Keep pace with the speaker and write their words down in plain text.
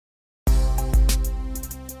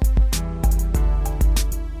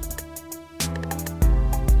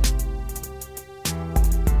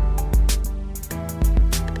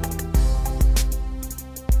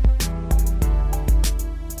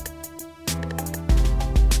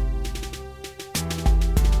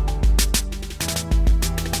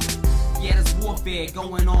warfare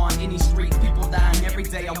going on in these streets. People dying every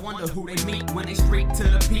day. I wonder who they meet when they streak to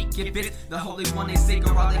the peak. If it's the Holy One they seek,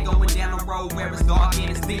 or are they going down the road where it's dark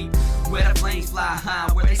and it's deep? Where the flames fly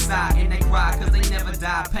high, where they sigh and they cry, cause they never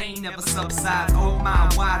die, pain never subsides. Oh my,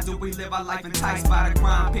 why do we live our life enticed by the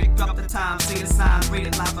crime? Pick up the time, see the signs, read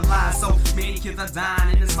it line for line. So many kids are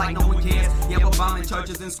dying and it's like no one cares. Yeah, we're bombing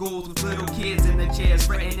churches and schools with little kids in the chairs,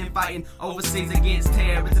 fretting and fighting overseas against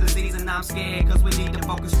terror. It's a disease and I'm scared, cause we need to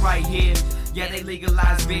focus right here. Yeah, they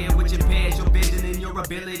legalize beer, which impairs your vision and your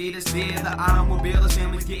ability to steer the automobiles.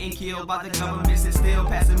 Families getting killed by the government, and still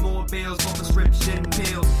passing more bills for prescription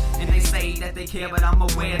pills. And they say that they care, but I'm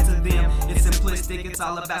aware to them it's simplistic, it's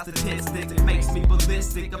all about statistics. It makes me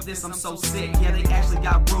ballistic of this, I'm so sick. Yeah, they actually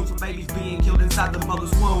got rooms for babies being killed inside the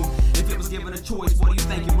mother's womb. If it was given a choice, what do you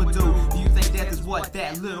think it would do? Do you think death is what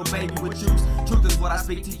that little baby would choose? Truth is what I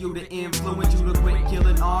speak to you to influence you to quit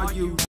killing all you.